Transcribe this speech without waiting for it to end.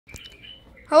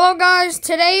Hello guys,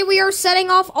 today we are setting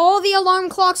off all the alarm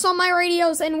clocks on my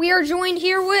radios and we are joined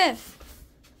here with...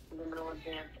 Liminal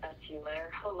Advanced STLair.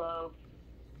 Hello.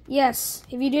 Yes,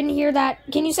 if you didn't hear that,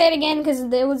 can you say it again? Because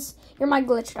your mic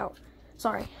glitched out.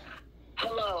 Sorry.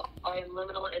 Hello, I'm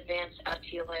Liminal Advanced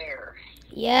STLair.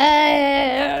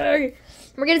 Yay!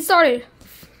 We're getting started.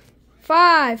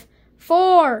 5,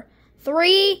 4,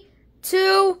 3,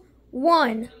 2,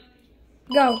 1.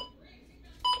 Go.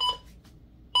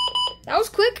 That was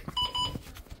quick.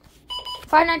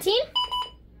 519.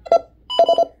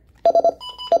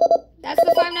 That's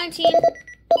the 519.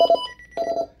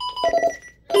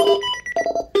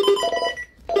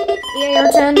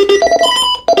 EAR10.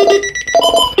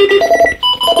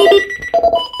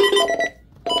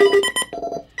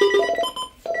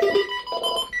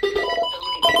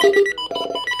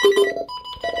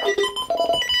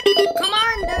 Come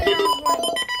on, there you go.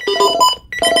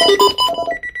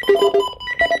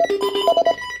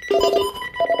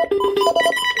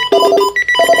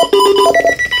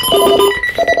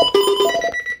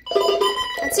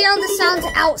 Let's see how this sounds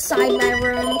outside my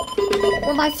room,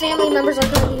 where my family members are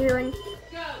going to be hearing.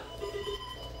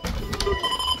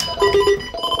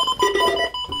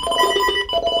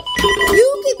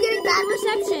 You keep getting bad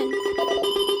reception.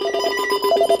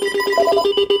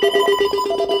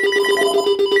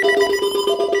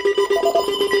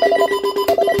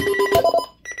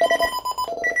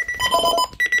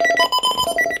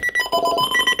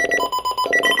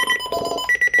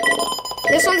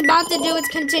 This one's about to do its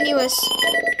continuous.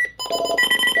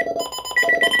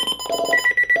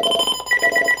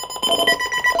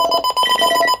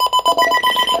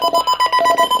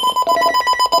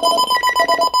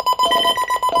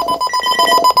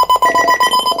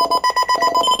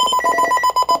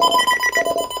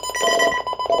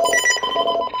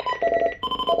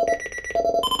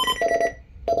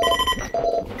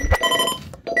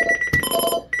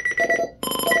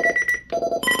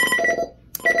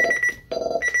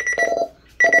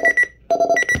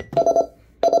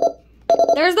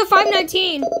 There's the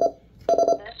 519. I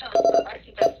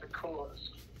think that's the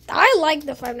coolest. I like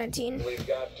the 519. We've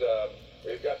got.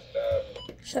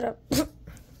 Shut up.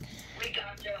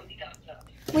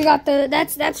 We got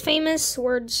That's famous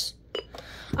words.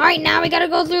 All right, now we got to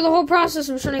go through the whole process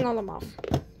of turning all them off.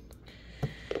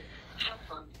 Have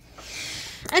fun.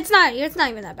 It's not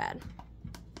even that bad.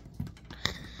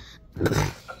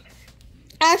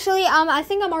 Actually, I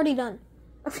think I'm already done.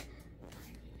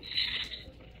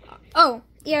 Oh,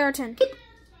 EAR10.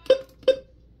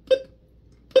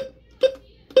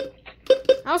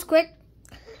 That was quick.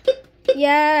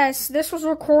 Yes, this was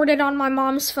recorded on my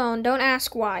mom's phone. Don't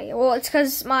ask why. Well, it's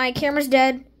because my camera's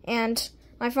dead and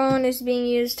my phone is being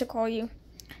used to call you.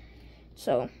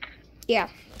 So, yeah.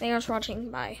 Thanks for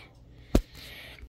watching. Bye.